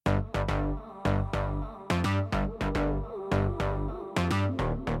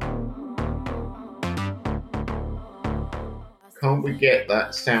can't we get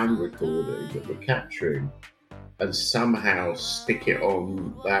that sound recording that we're capturing and somehow stick it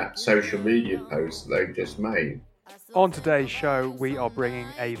on that social media post that they've just made? On today's show, we are bringing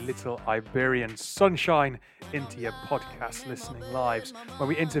a little Iberian sunshine into your podcast listening lives when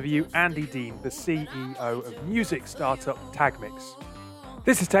we interview Andy Dean, the CEO of music startup Tagmix.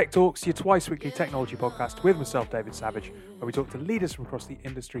 This is Tech Talks, your twice-weekly technology podcast with myself, David Savage, where we talk to leaders from across the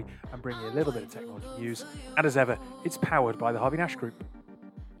industry and bring you a little bit of technology news. And as ever, it's powered by the Harvey Nash Group.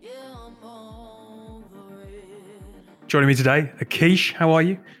 Joining me today, Akish. How are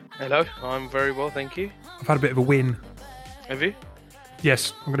you? Hello, I'm very well, thank you. I've had a bit of a win. Have you?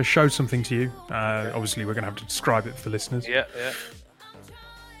 Yes, I'm going to show something to you. Obviously, we're going to have to describe it for the listeners. Yeah.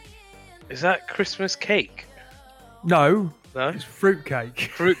 Is that Christmas cake? No, No? it's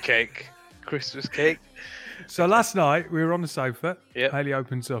fruitcake. Fruitcake. Christmas cake. So last night, we were on the sofa. Yep. Haley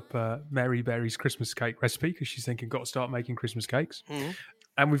opens up Mary Berry's Christmas cake recipe because she's thinking, got to start making Christmas cakes. Mm-hmm.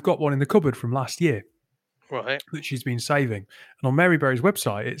 And we've got one in the cupboard from last year Right. that she's been saving. And on Mary Berry's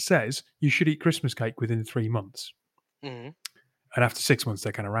website, it says you should eat Christmas cake within 3 months. Mm-hmm. And after 6 months,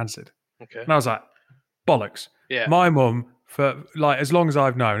 they're kind of rancid. Okay. And I was like, bollocks. Yeah. My mum, for like as long as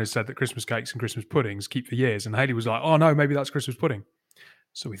I've known, has said that Christmas cakes and Christmas puddings keep for years. And Haley was like, oh no, maybe that's Christmas pudding.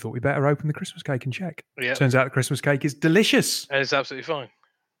 So we thought we better open the Christmas cake and check. Yeah. Turns out the Christmas cake is delicious. And it's absolutely fine.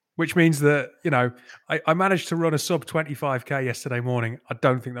 Which means that, you know, I managed to run a sub 25k yesterday morning. I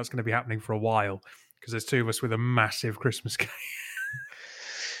don't think that's going to be happening for a while because there's two of us with a massive Christmas cake.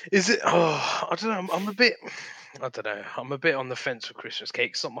 Is it? Oh, I don't know. I'm a bit on the fence with Christmas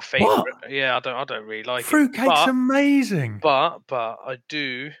cake. It's not my favourite. What? Yeah, I don't really like Fruitcake's it. amazing. But I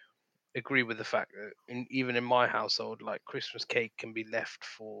do agree with the fact that even in my household, like Christmas cake can be left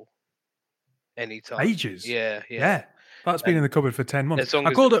for any time. Ages. Yeah. That's been in the cupboard for 10 months. As long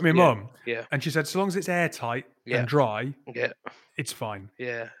I as called up it's- my mum Yeah. and she said, so long as it's airtight Yeah. and dry, Yeah. it's fine.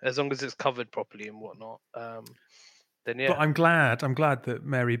 Yeah. As long as it's covered properly and whatnot. Then yeah. But I'm glad that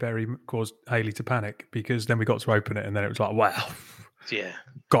Mary Berry caused Haley to panic because then we got to open it and then it was like, wow, Yeah.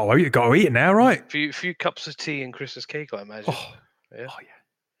 got to eat it now, right? Few cups of tea and Christmas cake, I imagine. Oh Yeah.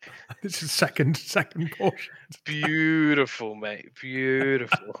 yeah. This is second portion. Beautiful, mate.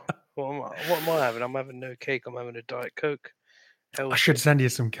 Beautiful. What am I having? I'm having no cake. I'm having a Diet Coke. I should send you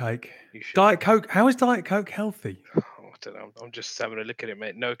some cake. You should. Diet Coke. How is Diet Coke healthy? Oh, I don't know. I'm just having a look at it,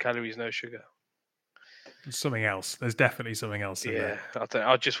 mate. No calories, no sugar. There's something else. There's definitely something else in Yeah. there.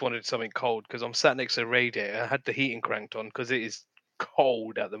 I just wanted something cold because I'm sat next to a radiator. I had the heating cranked on because it is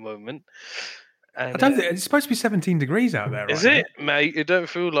cold at the moment. And, I don't think it's supposed to be 17 degrees out there. is right it, mate? It don't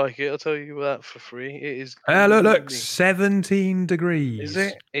feel like it. I'll tell you that for free. It is. Now? Look, gloomy. 17 degrees. Is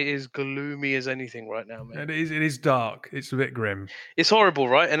it? It is gloomy as anything right now, mate. It is dark. It's a bit grim. It's horrible,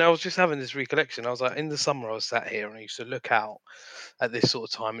 right? And I was just having this recollection. I was like, in the summer, I was sat here and I used to look out at this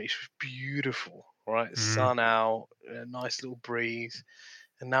sort of time. And it's beautiful, right? Sun out, a nice little breeze.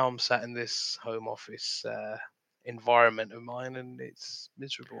 And now I'm sat in this home office environment of mine and it's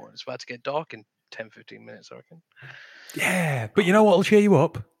miserable. It's about to get dark in 10-15 minutes, I reckon. Yeah, but you know what will cheer you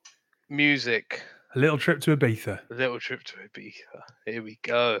up? Music. A little trip to Ibiza. A little trip to Ibiza. Here we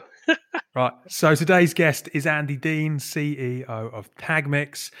go. Right, so today's guest is Andy Dean, CEO of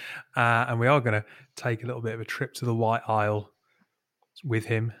Tagmix, and we are going to take a little bit of a trip to the White Isle with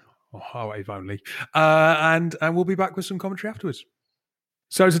him, or if only, and we'll be back with some commentary afterwards.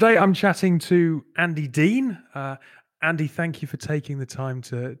 So today I'm chatting to Andy Dean. Andy, thank you for taking the time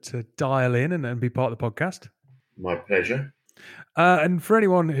to dial in and be part of the podcast. My pleasure. And for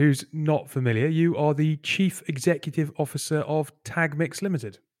anyone who's not familiar, you are the Chief Executive Officer of Tagmix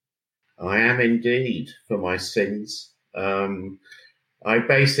Limited. I am indeed, for my sins. I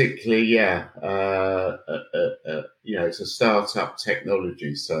basically, it's a startup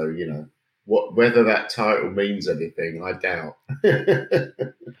technology. So, whether that title means anything, I doubt.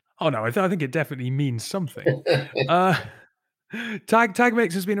 Oh, no, I think it definitely means something.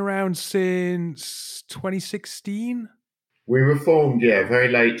 Tagmix has been around since 2016. We were formed, very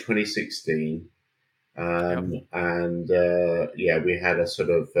late 2016. We had a sort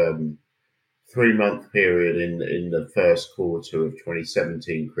of 3-month period in the first quarter of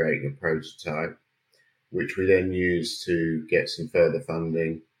 2017 creating a prototype, which we then used to get some further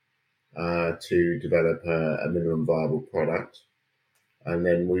funding to develop a minimum viable product. And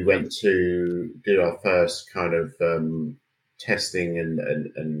then we went to do our first kind of testing and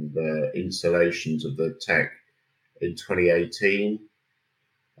installations of the tech in 2018,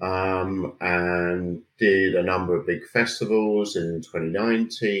 and did a number of big festivals in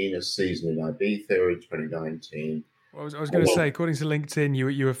 2019, a season in Ibiza in 2019, I was going to say, according to LinkedIn,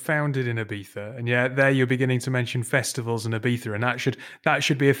 you were founded in Ibiza, and yeah, there you're beginning to mention festivals in Ibiza, and that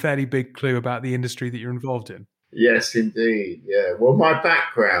should be a fairly big clue about the industry that you're involved in. Yes, indeed. Yeah. Well, my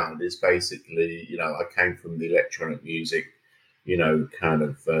background is basically, I came from the electronic music, kind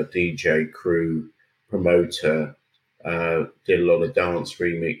of DJ crew, promoter. Did a lot of dance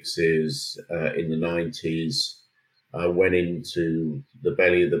remixes in the 90s. I went into the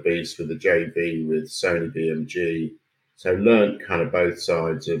belly of the beast with the JV with Sony BMG. So learned kind of both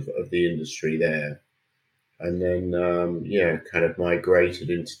sides of the industry there. And then, kind of migrated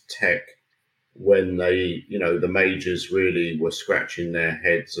into tech when the majors really were scratching their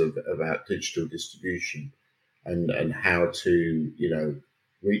heads about digital distribution and how to,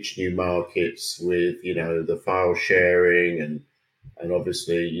 reach new markets with, the file sharing and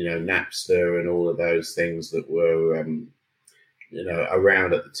obviously, Napster and all of those things that were,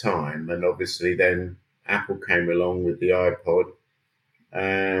 around at the time. And obviously then Apple came along with the iPod,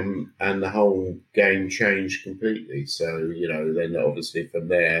 and the whole game changed completely. So, then obviously from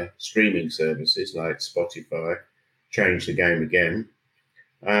there, streaming services like Spotify changed the game again.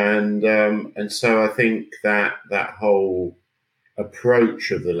 And so I think that whole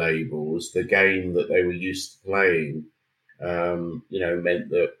approach of the labels, the game that they were used to playing, meant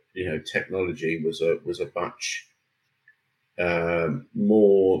that, technology was a much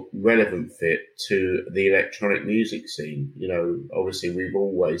more relevant fit to the electronic music scene. Obviously we've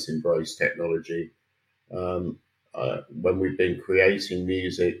always embraced technology when we've been creating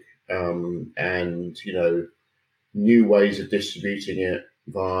music, and new ways of distributing it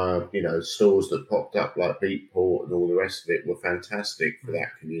via stores that popped up like Beatport and all the rest of it were fantastic for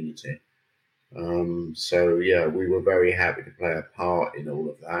that community. So yeah, we were very happy to play a part in all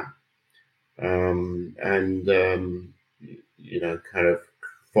of that, and kind of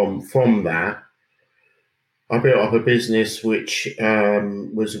from that, I built up a business which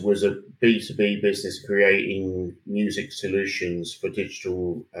was a B2B business creating music solutions for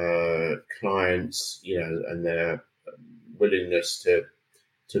digital clients, and their willingness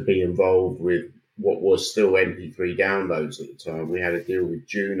to be involved with what was still MP3 downloads at the time. We had a deal with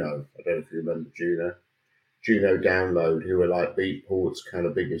Juno. I don't know if you remember Juno. Juno Download, who were like Beatport's kind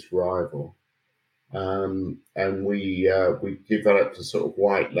of biggest rival. And we developed a sort of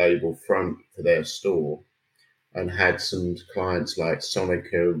white label front for their store, and had some clients like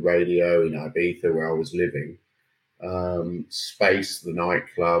Sonica Radio in Ibiza, where I was living, Space, the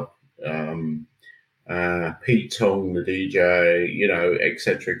nightclub, Pete Tong, the DJ, et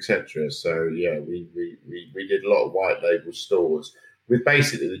cetera, et cetera. So yeah, we did a lot of white label stores with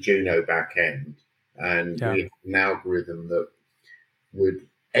basically the Juno back end, and we had an algorithm that would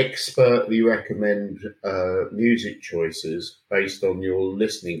expertly recommend music choices based on your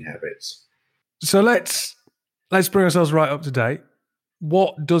listening habits. So let's bring ourselves right up to date.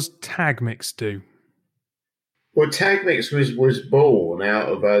 What does Tagmix do? Well, Tagmix was born out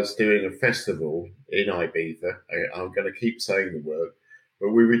of us doing a festival in Ibiza. I'm going to keep saying the word, but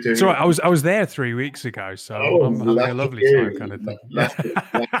we were doing. Sorry, I was there 3 weeks ago, so I'm having a lovely time, kind of thing. Lucky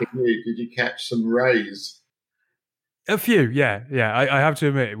you. Did you catch some rays? A few, yeah. I have to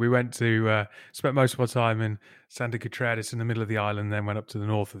admit, we went to spent most of our time in Santa Cutredis in the middle of the island, then went up to the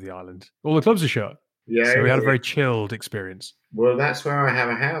north of the island. All the clubs are shut. Yeah, so we had a very chilled experience. Well, that's where I have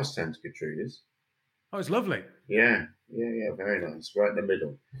a house, Santa Cutredis. Oh, it's lovely. Yeah, very nice, right in the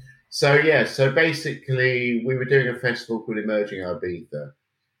middle. So basically, we were doing a festival called Emerging Ibiza,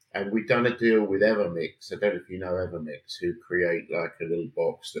 and we'd done a deal with Evermix. I don't know if you know Evermix, who create like a little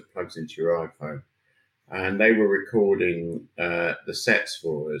box that plugs into your iPhone. And they were recording the sets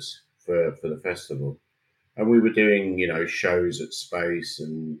for us for the festival. And we were doing, shows at Space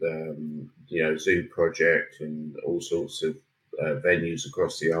and, Zoo Project and all sorts of venues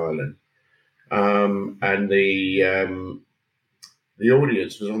across the island. And the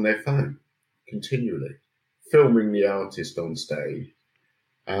audience was on their phone continually, filming the artist on stage.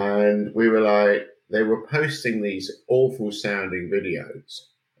 And we were like, they were posting these awful sounding videos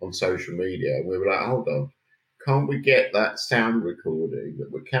on social media. And we were like, hold on, can't we get that sound recording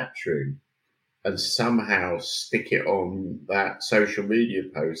that we're capturing and somehow stick it on that social media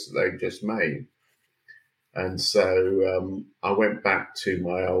post that they've just made? And so I went back to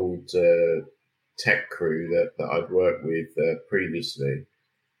my old tech crew that I'd worked with previously,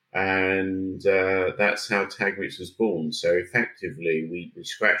 and that's how Tagmix was born. So effectively, we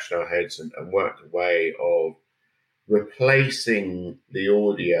scratched our heads and worked a way of replacing the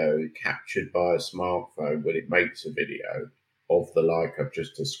audio captured by a smartphone when it makes a video of the like I've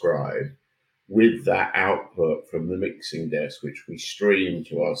just described, with that output from the mixing desk, which we stream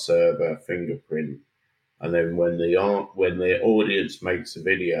to our server, Fingerprint, And then when the audience makes a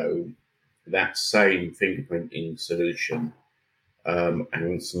video, that same fingerprinting solution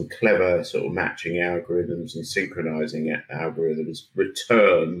and some clever sort of matching algorithms and synchronizing algorithms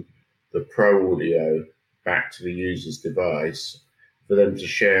return the pro audio back to the user's device for them to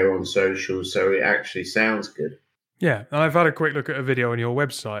share on social, so it actually sounds good. Yeah, and I've had a quick look at a video on your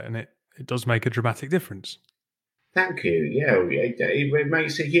website, and it does make a dramatic difference. Thank you. Yeah, it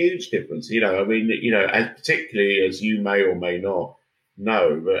makes a huge difference. I mean, particularly as you may or may not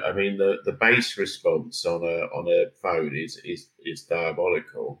know, but I mean, the bass response on a phone is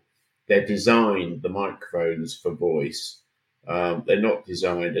diabolical. They're designed, the microphones, for voice. They're not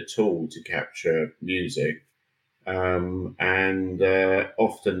designed at all to capture music. And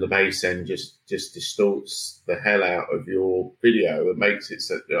often the bass end just distorts the hell out of your video and makes it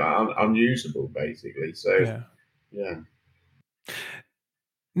unusable, basically. So, yeah.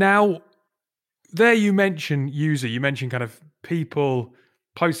 Now, there you mentioned you mentioned kind of people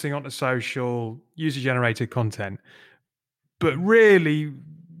posting onto social, user-generated content, but really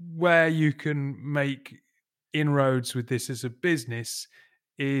where you can make inroads with this as a business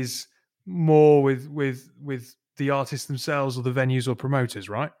is more with the artists themselves or the venues or promoters,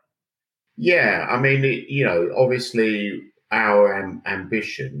 right? Yeah, I mean, obviously our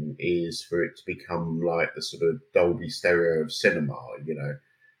ambition is for it to become like the sort of Dolby Stereo of cinema.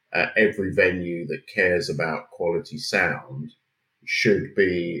 Every venue that cares about quality sound should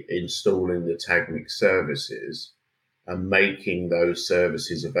be installing the Tagmix services and making those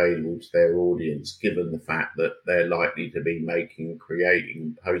services available to their audience, given the fact that they're likely to be making,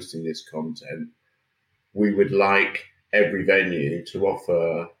 creating, posting this content. We would like every venue to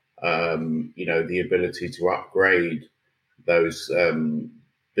offer, the ability to upgrade those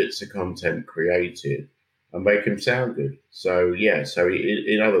bits of content created and make them sound good. So,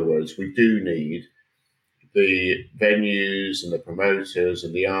 in other words, we do need the venues and the promoters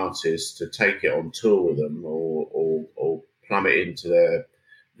and the artists to take it on tour with them or plumb it into their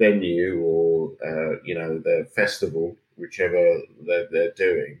venue or, their festival, whichever they're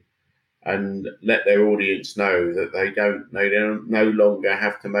doing, and let their audience know that they don't no longer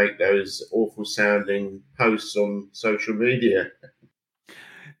have to make those awful sounding posts on social media.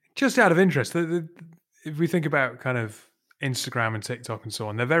 Just out of interest, if we think about kind of Instagram and TikTok and so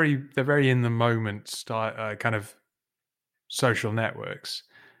on, they're very in the moment style, kind of social networks.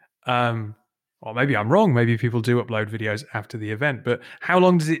 Or maybe I'm wrong. Maybe people do upload videos after the event. But how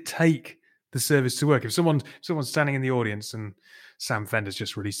long does it take the service to work? If someone's standing in the audience and Sam Fender's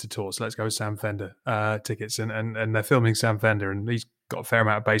just released a tour, so let's go with Sam Fender tickets, and they're filming Sam Fender, and he's got a fair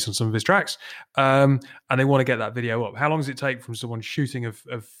amount of bass on some of his tracks, and they want to get that video up. How long does it take from someone shooting a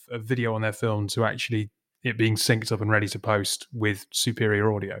video on their film to actually it being synced up and ready to post with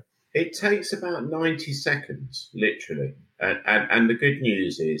superior audio? It takes about 90 seconds, literally. And the good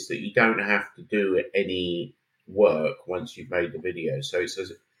news is that you don't have to do any work once you've made the video. So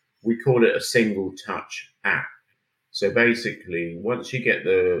we call it a single touch app. So basically, once you get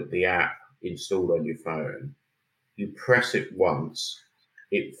the app installed on your phone, you press it once,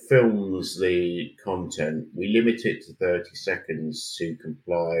 it films the content. We limit it to 30 seconds to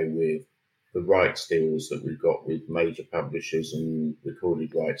comply with the rights deals that we've got with major publishers and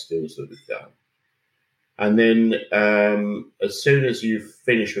recorded rights deals that we've done. And then as soon as you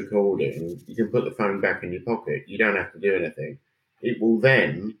finish recording, you can put the phone back in your pocket. You don't have to do anything. It will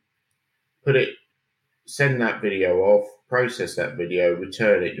then send that video off, process that video,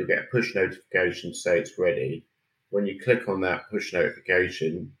 return it. You'll get a push notification to say it's ready. When you click on that push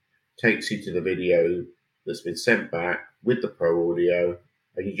notification, it takes you to the video that's been sent back with the pro audio,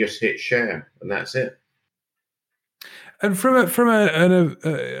 and you just hit share, and that's it. And from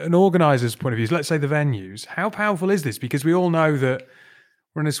an organizer's point of view, let's say the venues, how powerful is this? Because we all know that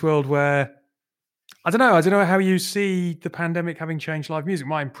we're in this world where, I don't know how you see the pandemic having changed live music.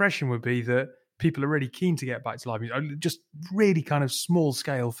 My impression would be that people are really keen to get back to live music, just really kind of small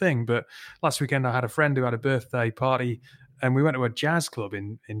scale thing. But last weekend I had a friend who had a birthday party and we went to a jazz club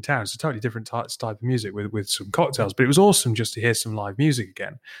in town. It's a totally different type of music with some cocktails, but it was awesome just to hear some live music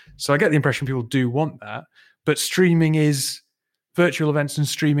again. So I get the impression people do want that. But virtual events and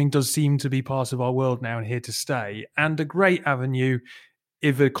streaming does seem to be part of our world now and here to stay, and a great avenue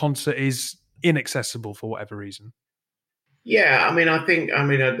if a concert is inaccessible for whatever reason. Yeah,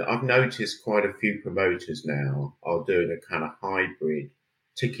 I've noticed quite a few promoters now are doing a kind of hybrid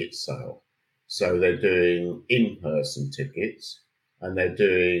ticket sale. So they're doing in-person tickets and they're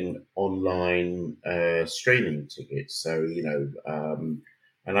doing online streaming tickets. So,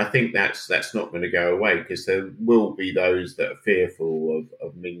 And I think that's not going to go away, because there will be those that are fearful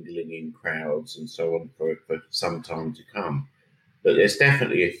of mingling in crowds and so on for some time to come. But there's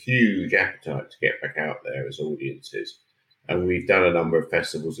definitely a huge appetite to get back out there as audiences. And we've done a number of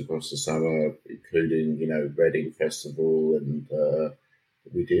festivals across the summer, including, Reading Festival, and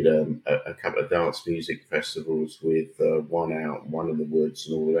we did a couple of dance music festivals with One Out, One in the Woods,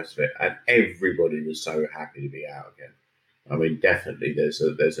 and all the rest of it. And everybody was so happy to be out again. I mean, definitely there's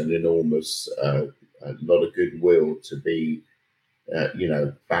an enormous lot of goodwill to be,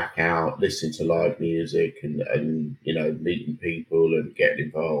 back out, listening to live music and meeting people and getting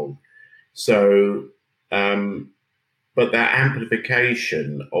involved. So, but that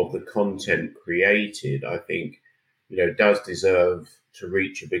amplification of the content created, I think, does deserve to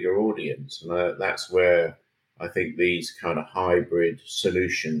reach a bigger audience. And that's where I think these kind of hybrid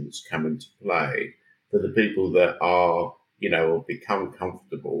solutions come into play for the people that are, become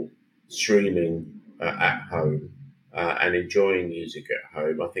comfortable streaming at home and enjoying music at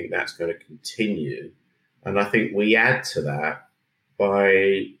home. I think that's going to continue. And I think we add to that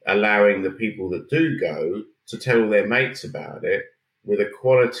by allowing the people that do go to tell their mates about it with a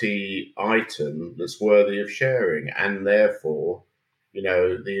quality item that's worthy of sharing, and therefore,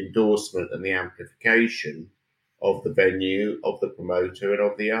 the endorsement and the amplification of the venue, of the promoter, and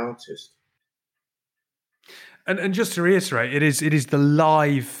of the artist. And just to reiterate, it is the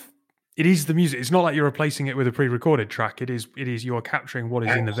live. It is the music. It's not like you're replacing it with a pre-recorded track. It is you're capturing what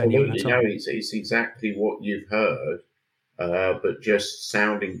is in the venue at the time. It's exactly what you've heard, but just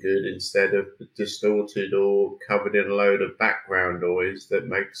sounding good instead of distorted or covered in a load of background noise that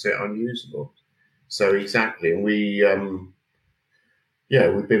makes it unusable. So exactly, and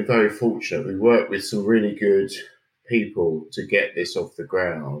we've been very fortunate. We worked with some really good people to get this off the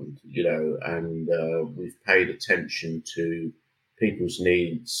ground, and we've paid attention to people's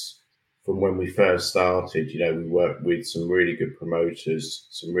needs. From when we first started, we worked with some really good promoters,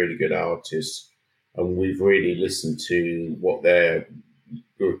 some really good artists, and we've really listened to what their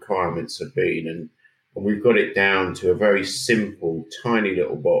requirements have been. And we've got it down to a very simple, tiny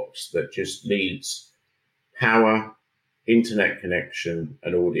little box that just needs power, internet connection,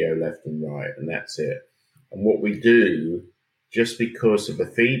 and audio left and right, and that's it. And what we do, just because of the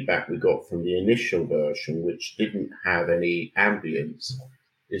feedback we got from the initial version, which didn't have any ambience,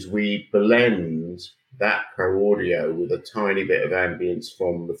 is we blend that pro audio with a tiny bit of ambience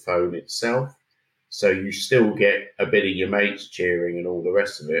from the phone itself. So you still get a bit of your mates cheering and all the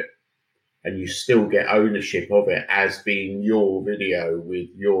rest of it, and you still get ownership of it as being your video, with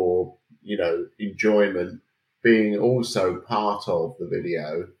your, enjoyment being also part of the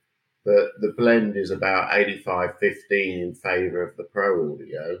video. But the blend is about 85-15 in favour of the pro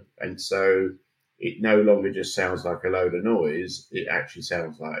audio. And so it no longer just sounds like a load of noise. It actually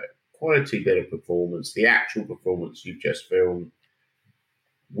sounds like a quality bit of performance, the actual performance you've just filmed,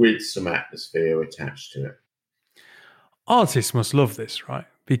 with some atmosphere attached to it. Artists must love this, right?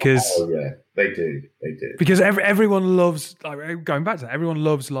 Because they do. Because everyone loves, going back to that, everyone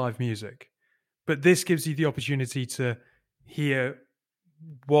loves live music. But this gives you the opportunity to hear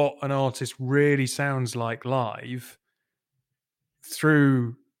what an artist really sounds like live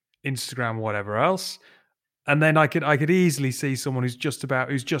through Instagram, whatever else. And then I could easily see someone who's just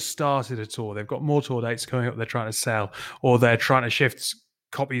started a tour. They've got more tour dates coming up they're trying to sell, or they're trying to shift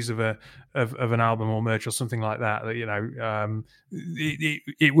copies of an album or merch or something like that.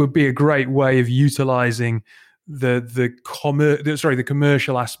 It would be a great way of utilizing the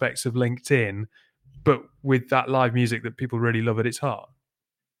commercial aspects of LinkedIn, but with that live music that people really love at its heart.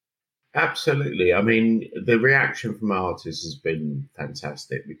 Absolutely. I mean, the reaction from artists has been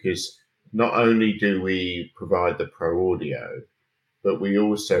fantastic, because not only do we provide the pro audio, but we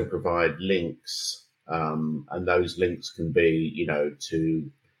also provide links, and those links can be,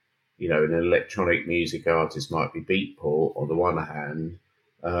 to, an electronic music artist might be Beatport on the one hand,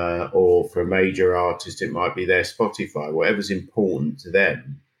 or for a major artist it might be their Spotify. Whatever's important to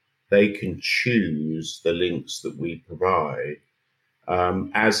them, they can choose the links that we provide.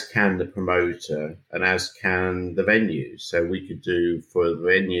 As can the promoter and as can the venue. So we could do for the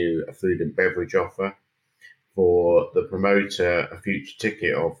venue a food and beverage offer, for the promoter a future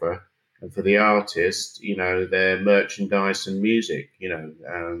ticket offer, and for the artist, their merchandise and music,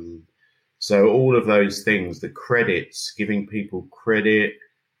 so all of those things, the credits, giving people credit,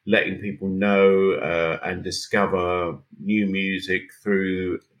 letting people know and discover new music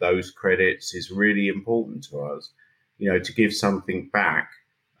through those credits is really important to us. To give something back,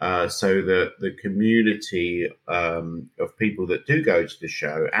 so that the community of people that do go to the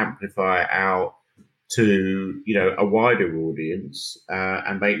show amplify it out to a wider audience,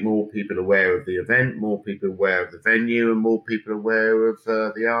 and make more people aware of the event, more people aware of the venue, and more people aware of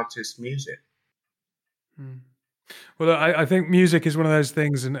the artist's music. Well, I think music is one of those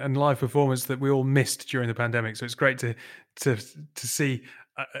things, and live performance that we all missed during the pandemic. So it's great to see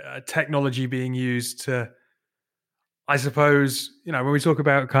a technology being used to, I suppose, when we talk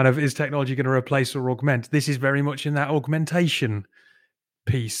about kind of is technology going to replace or augment, this is very much in that augmentation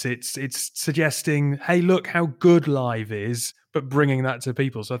piece. It's suggesting, hey, look how good live is, but bringing that to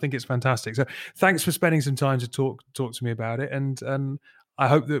people. So I think it's fantastic. So thanks for spending some time to talk to me about it, and I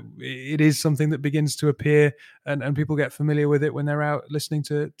hope that it is something that begins to appear and people get familiar with it when they're out listening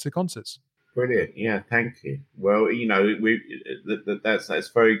to concerts. Brilliant. Yeah, thank you. Well, that's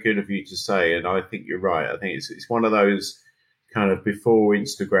very good of you to say, and I think you're right. I think it's one of those kind of before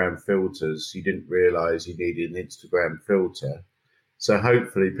Instagram filters, you didn't realize you needed an Instagram filter. So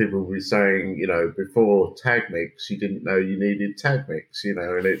hopefully people will be saying, before TagMix, you didn't know you needed TagMix,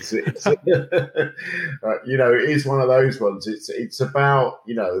 and it's it is one of those ones. It's about,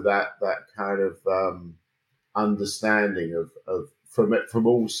 that kind of understanding of from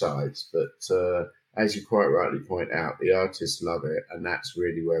all sides. But as you quite rightly point out, the artists love it, and that's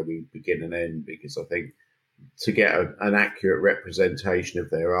really where we begin and end, because I think to get an accurate representation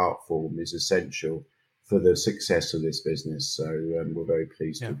of their art form is essential for the success of this business. So we're very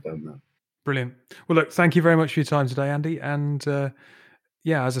pleased to have done that. Brilliant. Well, look, thank you very much for your time today, Andy. And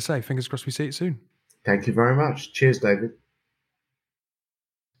as I say, fingers crossed we see it soon. Thank you very much. Cheers, David.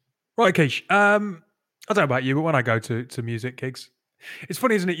 Right, Keish. I don't know about you, but when I go to music gigs, it's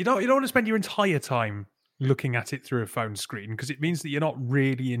funny, isn't it? You don't want to spend your entire time looking at it through a phone screen, because it means that you're not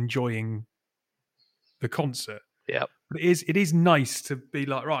really enjoying the concert. Yeah. But it is nice to be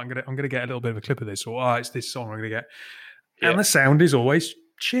like, right, I'm gonna get a little bit of a clip of this, or it's this song I'm gonna get. And the sound is always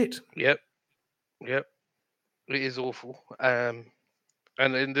shit. Yep. It is awful. And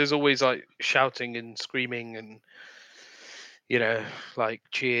then there's always like shouting and screaming and like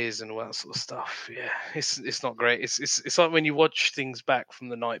cheers and all that sort of stuff. Yeah, it's not great. It's like when you watch things back from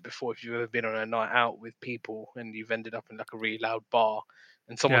the night before, if you've ever been on a night out with people and you've ended up in like a really loud bar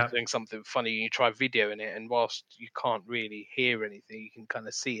and someone's doing something funny and you try videoing it, and whilst you can't really hear anything, you can kind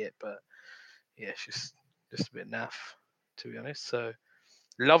of see it, but it's just a bit naff, to be honest. So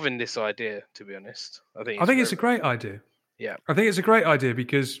loving this idea, to be honest. I think it's a great idea. Yeah, I think it's a great idea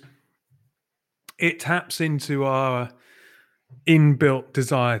because it taps into our inbuilt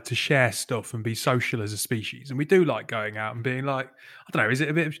desire to share stuff and be social as a species, and we do like going out and being like, I don't know, is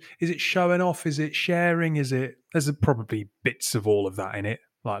it showing off, is it sharing, there's probably bits of all of that in it,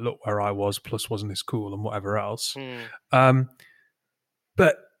 like look where I was, plus wasn't this cool, and whatever else. But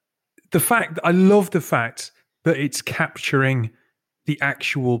I love the fact that it's capturing the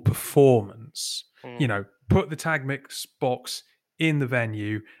actual performance. Put the TagMix box in the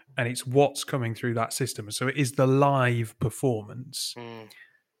venue, and it's what's coming through that system. So it is the live performance.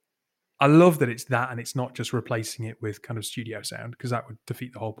 I love that it's that, and it's not just replacing it with kind of studio sound, because that would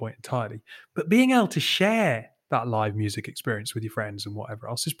defeat the whole point entirely. But being able to share that live music experience with your friends and whatever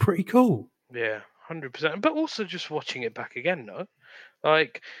else is pretty cool. Yeah, 100%. But also just watching it back again, no?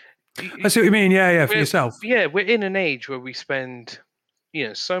 Like, I see what you mean. Yeah, for yourself. Yeah, we're in an age where we spend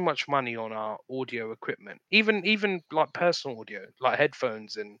so much money on our audio equipment, even like personal audio, like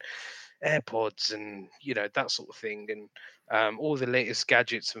headphones and AirPods and that sort of thing, and all the latest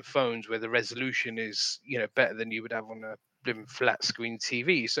gadgets and phones where the resolution is better than you would have on a flat screen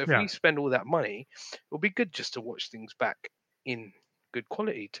TV. So if we spend all that money, it'll be good just to watch things back in good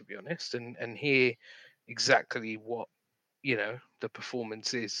quality, to be honest, and hear exactly what the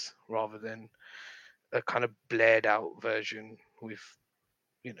performance is, rather than a kind of blared out version with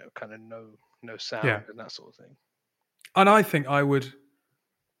kind of no sound and that sort of thing. And I think I would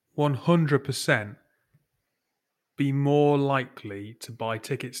 100% be more likely to buy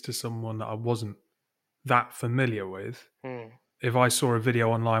tickets to someone that I wasn't that familiar with if I saw a video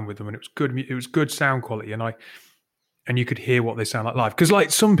online with them and it was good sound quality, and you could hear what they sound like live. Because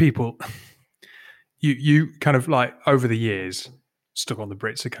like some people, you kind of like over the years stuck on the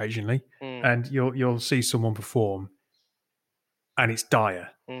Brits occasionally, and you'll see someone perform and it's dire,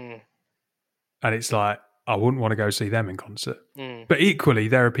 and it's like, I wouldn't want to go see them in concert. But equally,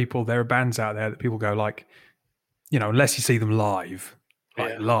 there are bands out there that people go like, unless you see them live,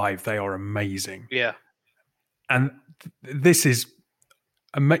 live, they are amazing. Yeah. And this is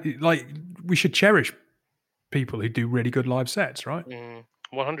like, we should cherish people who do really good live sets, right?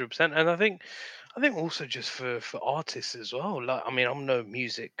 100%. And I think also just for artists as well. Like, I mean, I'm no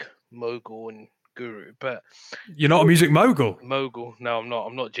music mogul and guru, but You're not a music mogul. mogul. No, I'm not.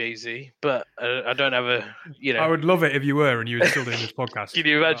 I'm not Jay-Z, but I don't have a. I would love it if you were and you were still doing this podcast. Can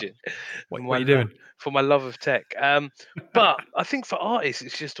you imagine? What are you doing? For my love of tech. But I think for artists,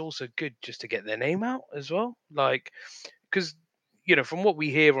 it's just also good just to get their name out as well. Like, because, from what we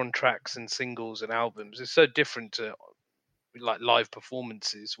hear on tracks and singles and albums, it's so different to like live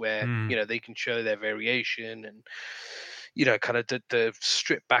performances where, they can show their variation and, kind of the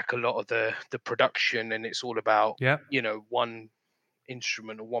strip back a lot of the production, and it's all about, one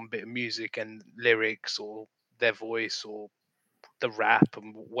instrument or one bit of music and lyrics or their voice or the rap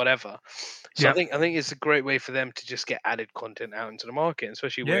and whatever. So I think it's a great way for them to just get added content out into the market, and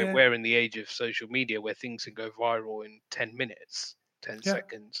especially we're in the age of social media where things can go viral in 10 minutes, 10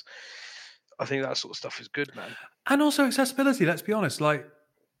 seconds. I think that sort of stuff is good, man. And also accessibility, let's be honest. Like,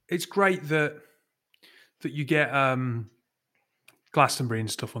 it's great that you get Glastonbury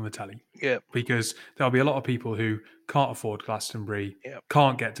and stuff on the telly. Yeah. Because there'll be a lot of people who can't afford Glastonbury,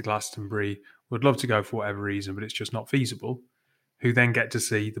 can't get to Glastonbury, would love to go for whatever reason, but it's just not feasible, who then get to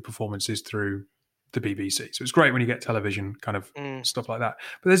see the performances through the BBC. So it's great when you get television kind of stuff like that.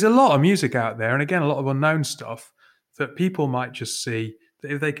 But there's a lot of music out there, and again, a lot of unknown stuff that people might just see,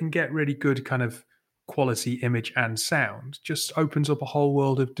 that if they can get really good kind of quality image and sound, just opens up a whole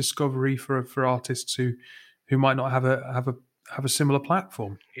world of discovery for artists who might not have a similar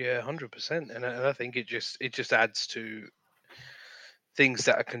platform. Yeah, 100%. And I think it just adds to things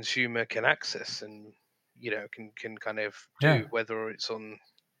that a consumer can access and can kind of do, whether it's on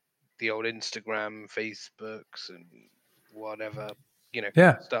the old Instagram, Facebooks, and whatever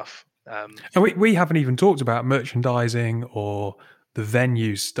stuff. And we haven't even talked about merchandising or the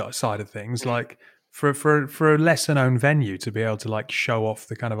venue side of things. Like for a lesser known venue to be able to like show off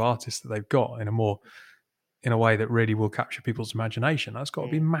the kind of artists that they've got in a way that really will capture people's imagination, that's got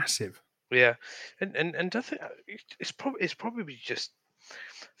to be massive. Yeah, and I think it's probably just.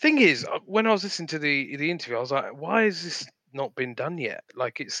 Thing is, when I was listening to the interview, I was like, why has this not been done yet?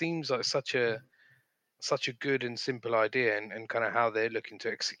 Like, it seems like such a good and simple idea, and kind of how they're looking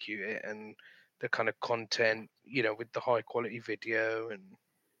to execute it, and the kind of content, with the high quality video, and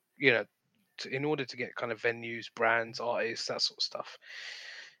in order to get kind of venues, brands, artists, that sort of stuff.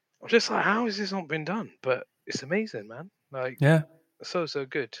 I'm just like, how has this not been done? But it's amazing, man. Like, so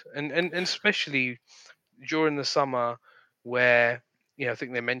good, and especially during the summer where. I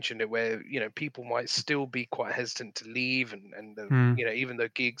think they mentioned it where, people might still be quite hesitant to leave and even though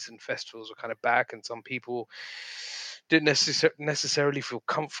gigs and festivals are kind of back and some people didn't necessarily feel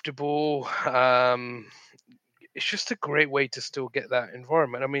comfortable. It's just a great way to still get that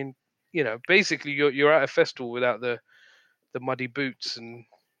environment. I mean, basically you're at a festival without the muddy boots and,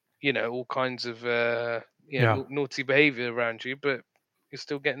 all kinds of, naughty behavior around you, but you're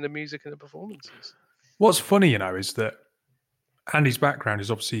still getting the music and the performances. What's funny, is that Andy's background is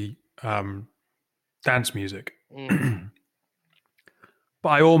obviously dance music. But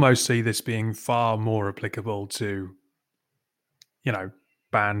I almost see this being far more applicable to,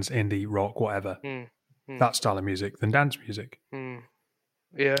 bands, indie, rock, whatever, that style of music than dance music.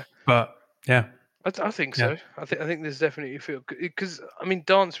 Yeah. But, yeah. I think so. I think there's definitely because,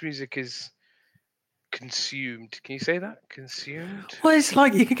 dance music is consumed. Can you say that? Consumed? Well, it's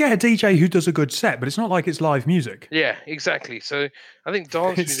like you can get a DJ who does a good set, but it's not like it's live music. Yeah, exactly. So I think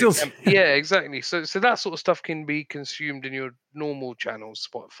dance music. Yeah, exactly. So that sort of stuff can be consumed in your normal channels,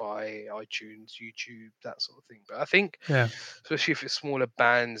 Spotify, iTunes, YouTube, that sort of thing. But I think, especially if it's smaller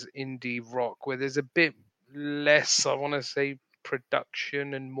bands, indie rock, where there's a bit less, I want to say,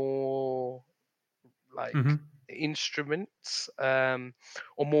 production and more like instruments or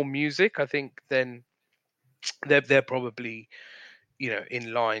more music, I think then they're probably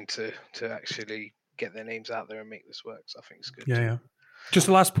in line to actually get their names out there and make this work. So I think it's good. Yeah. Just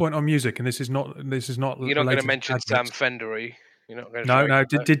the last point on music, and this is not. You're not going to mention Sam Fender, are you? You're not going to. No.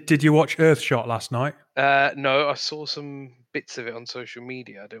 Did you watch Earthshot last night? No, I saw some bits of it on social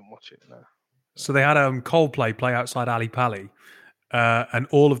media. I didn't watch it. No. So they had Coldplay play outside Ali Pali. And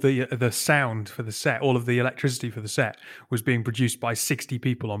all of the sound for the set, all of the electricity for the set was being produced by 60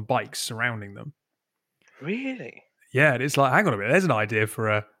 people on bikes surrounding them. Really? Yeah, and it's like, hang on a minute, there's an idea for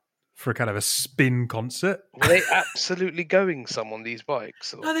a kind of a spin concert. Were they absolutely going some on these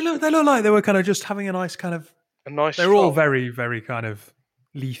bikes? Or? No, they look like they were kind of just having a nice kind of. They're all very, very kind of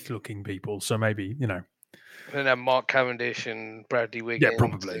Leith-looking people, so maybe And then Mark Cavendish and Bradley Wiggins. Yeah,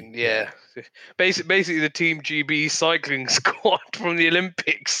 probably. And, basically the Team GB cycling squad from the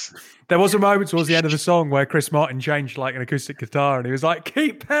Olympics. There was a moment towards the end of the song where Chris Martin changed like an acoustic guitar and he was like,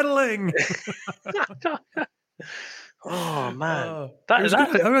 keep pedaling. Oh man, It was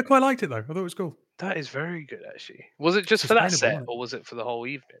good. I quite liked it though. I thought it was cool. that is very good actually. Was it just for that Sustainable, set, wasn't it? or was it for the whole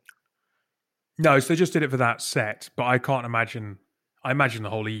evening? No, so they just did it for that set, but I can't imagine. I imagine the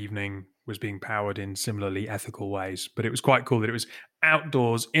whole evening was being powered in similarly ethical ways. But it was quite cool that it was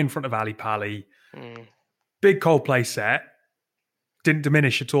outdoors in front of Ali Pali, big Coldplay set. Didn't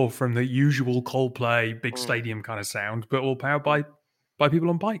diminish at all from the usual Coldplay big stadium kind of sound, but all powered by people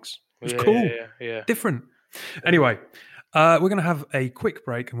on bikes. It was cool, Yeah. different. Anyway, we're going to have a quick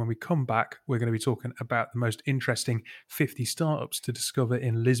break, and when we come back, we're going to be talking about the most interesting 50 startups to discover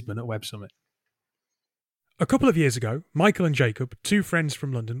in Lisbon at Web Summit. A couple of years ago, Michael and Jacob, two friends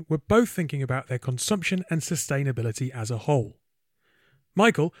from London, were both thinking about their consumption and sustainability as a whole.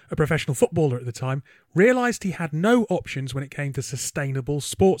 Michael, a professional footballer at the time, realised he had no options when it came to sustainable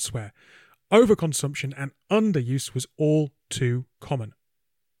sportswear. Overconsumption and underuse was all too common.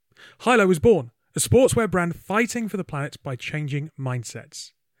 Hilo was born, a sportswear brand fighting for the planet by changing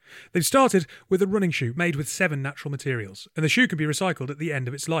mindsets. They've started with a running shoe made with 7 natural materials, and the shoe can be recycled at the end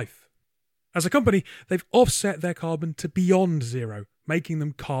of its life. As a company, they've offset their carbon to beyond zero, making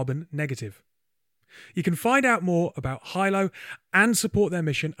them carbon negative. You can find out more about Hilo and support their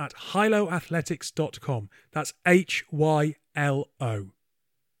mission at hiloathletics.com. That's HYLO.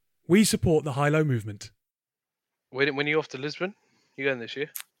 We support the Hilo movement. When are you off to Lisbon? You going this year?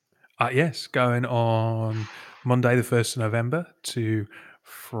 Yes, going on Monday the 1st of November to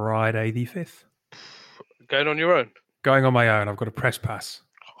Friday the 5th. Going on your own? Going on my own. I've got a press pass.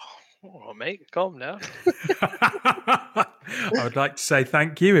 All right, mate. Calm down. I would like to say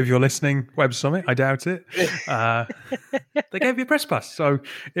thank you if you're listening, Web Summit. I doubt it. They gave me a press pass. So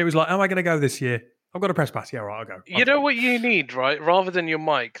it was like, am I going to go this year? I've got a press pass. Yeah, right, I'll go. You know what you need, right? Rather than your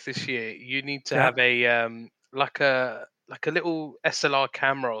mic this year, you need to have a like a little SLR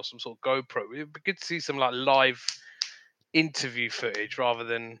camera or some sort of GoPro. It'd be good to see some like live interview footage rather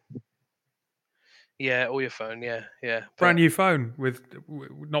than or your phone. Yeah. Brand new phone with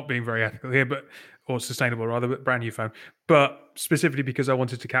not being very ethical here, or sustainable rather, but brand new phone. But specifically because I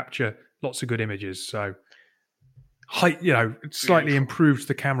wanted to capture lots of good images, so slightly improved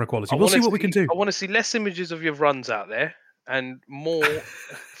the camera quality. We'll see what we can do. I want to see less images of your runs out there and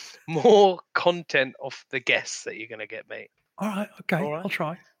more content of the guests that you're going to get, mate. All right, okay, all right.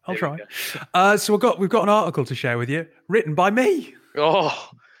 I'll try. So we've got an article to share with you, written by me. Oh,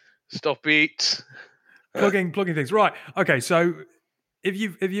 stop it! plugging things. Right. Okay. So if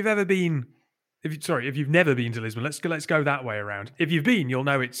you've never been to Lisbon, let's go that way around. If you've been, you'll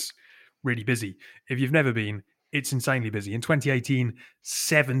know it's really busy. If you've never been, it's insanely busy. In 2018,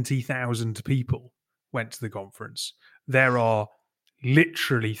 70,000 people went to the conference. There are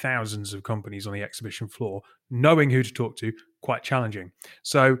literally thousands of companies on the exhibition floor. Knowing who to talk to, quite challenging.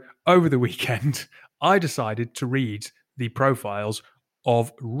 So over the weekend, I decided to read the profiles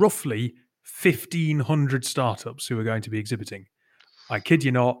of roughly 1,500 startups who are going to be exhibiting. I kid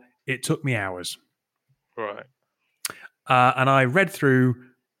you not, it took me hours. Right. And I read through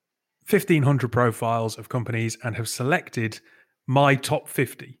 1,500 profiles of companies and have selected my top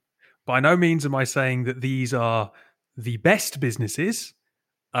 50. By no means am I saying that these are the best businesses,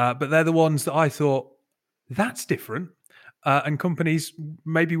 but they're the ones that I thought, that's different, and companies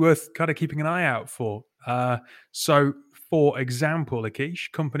may be worth kind of keeping an eye out for. So, for example,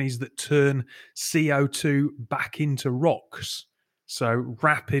 Akish, companies that turn CO2 back into rocks. So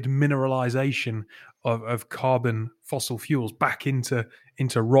rapid mineralization of carbon fossil fuels back into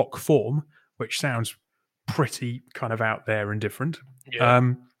rock form, which sounds pretty kind of out there and different. Yeah.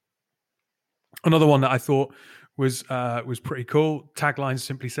 Another one that I thought was pretty cool. Tagline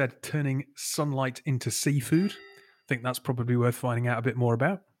simply said, turning sunlight into seafood. I think that's probably worth finding out a bit more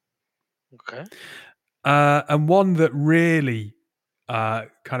about. Okay. And one that really kind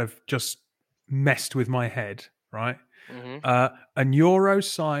of just messed with my head, right? Mm-hmm. A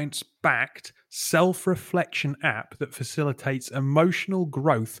neuroscience-backed self-reflection app that facilitates emotional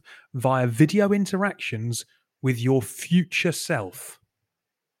growth via video interactions with your future self.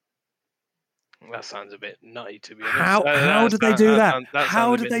 That sounds a bit nutty, to be honest. How did they do that?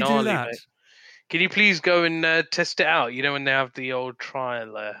 How did they do that? Mate. Can you please go and test it out? You know when they have the old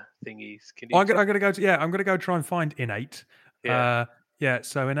trial thingies. I'm going to go. I'm going to go try and find Innate. Yeah.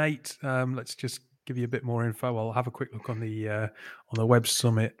 So Innate. Let's just give you a bit more info. I'll have a quick look on the Web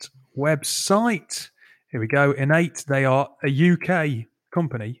Summit website. Here we go. Innate. They are a UK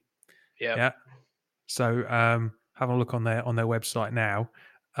company. Yeah. Yeah. So having a look on their website now.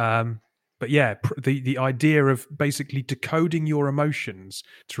 But yeah, the idea of basically decoding your emotions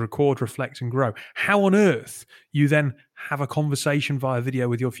to record, reflect, and grow. How on earth you then have a conversation via video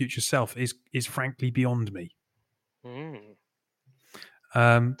with your future self is frankly beyond me. Mm.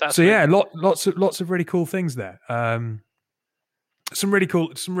 So yeah, lots of really cool things there. Some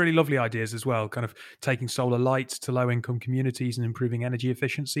really lovely ideas as well. Kind of taking solar light to low income communities and improving energy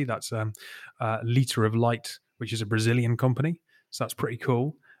efficiency. That's Liter of Light, which is a Brazilian company. So that's pretty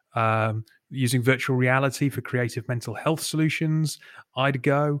cool. Using virtual reality for creative mental health solutions. I'd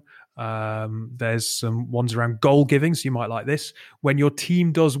go. There's some ones around goal giving. So you might like this. When your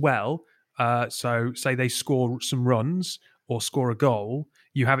team does well, so say they score some runs or score a goal,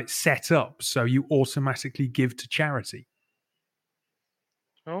 you have it set up so you automatically give to charity.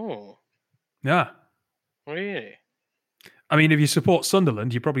 Oh. Yeah. Really? I mean, if you support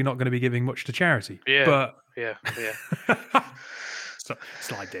Sunderland, you're probably not going to be giving much to charity. Yeah. But Yeah. so,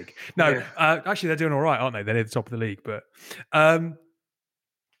 slide dig. No, actually, they're doing all right, aren't they? They're near the top of the league. But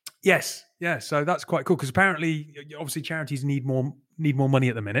yes, yeah. So that's quite cool because apparently, obviously, charities need more money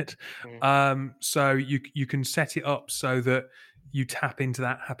at the minute. So you can set it up so that you tap into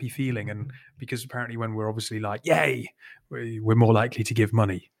that happy feeling, and because apparently, when we're obviously like, yay, we're more likely to give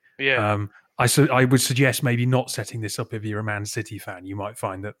money. Yeah. I would suggest maybe not setting this up if you're a Man City fan. You might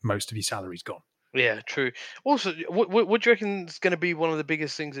find that most of your salary's gone. Yeah, true. Also, what do you reckon is going to be one of the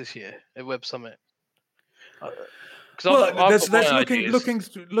biggest things this year at Web Summit? Looking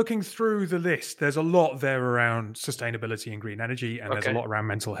through the list, there's a lot there around sustainability and green energy, and there's a lot around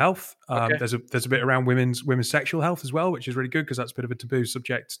mental health. There's a bit around women's sexual health as well, which is really good because that's a bit of a taboo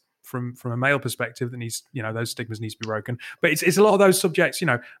subject from a male perspective that needs, those stigmas need to be broken. But it's a lot of those subjects,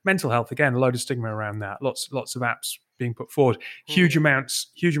 mental health, again, a load of stigma around that. Lots of apps being put forward, huge amounts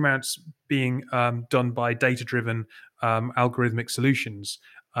being done by data-driven algorithmic solutions.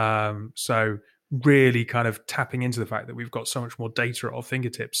 So really kind of tapping into the fact that we've got so much more data at our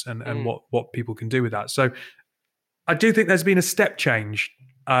fingertips and what people can do with that. So I do think there's been a step change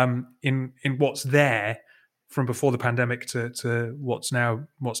in what's there from before the pandemic to what's now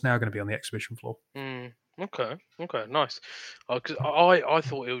going to be on the exhibition floor. Okay, nice. Because I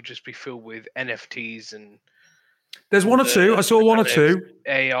thought it would just be filled with NFTs and there's one or two. I saw one or two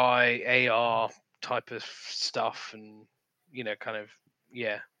AI, AR type of stuff, and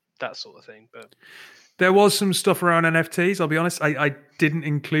that sort of thing. But there was some stuff around NFTs. I'll be honest, I didn't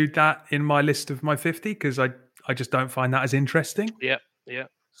include that in my list of my 50 because I just don't find that as interesting. Yeah.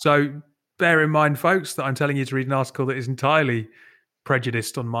 So bear in mind, folks, that I'm telling you to read an article that is entirely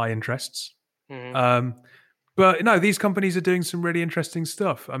prejudiced on my interests. But no, these companies are doing some really interesting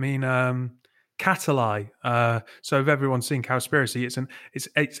stuff. I mean, Catalai. So if everyone's seen Cowspiracy,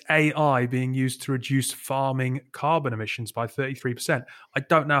 it's AI being used to reduce farming carbon emissions by 33%. I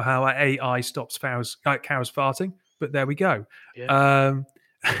don't know how AI stops cows farting, but there we go. Yeah.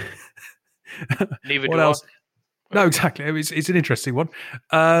 Neither what do else? I. No, exactly. It's an interesting one.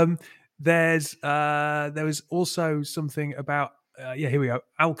 There was also something about here we go.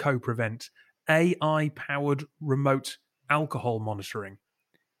 Alco Prevent, AI-powered remote alcohol monitoring.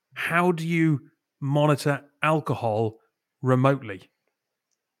 How do you monitor alcohol remotely?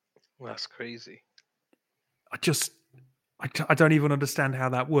 Well, that's crazy. I don't even understand how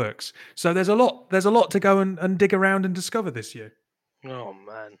that works. So there's a lot to go and dig around and discover this year. Oh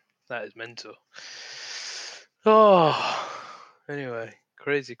man, that is mental. Oh, anyway,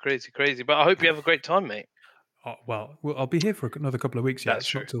 crazy. But I hope you have a great time, mate. Oh, well, I'll be here for another couple of weeks. That's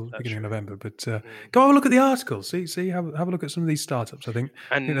true. Not till the beginning of November. But go have a look at the article. See, have a look at some of these startups. I think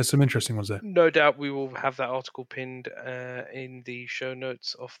there's some interesting ones there. No doubt we will have that article pinned in the show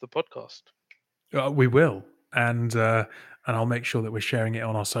notes of the podcast. We will, and I'll make sure that we're sharing it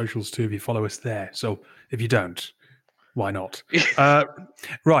on our socials too if you follow us there. So if you don't, why not?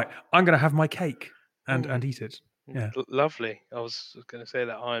 Right, I'm going to have my cake and eat it. Yeah, lovely. I was going to say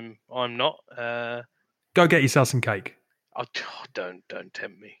that I'm not. Go get yourself some cake. Oh, don't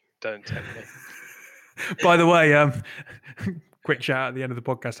tempt me. Don't tempt me. By the way, quick shout out at the end of the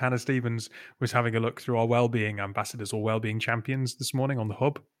podcast. Hannah Stevens was having a look through our wellbeing ambassadors or wellbeing champions this morning on the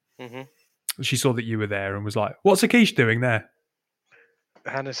hub. Mm-hmm. She saw that you were there and was like, "What's Akish doing there?"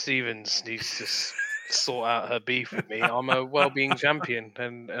 Hannah Stevens needs to sort out her beef with me. I'm a wellbeing champion,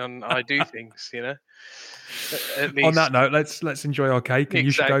 and I do things, At least. On that note, let's enjoy our cake, and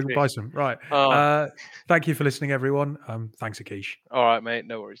you should go and buy some. Right. Thank you for listening, everyone. Thanks, Akish. All right, mate.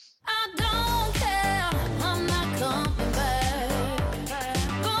 No worries. I don't care. I'm not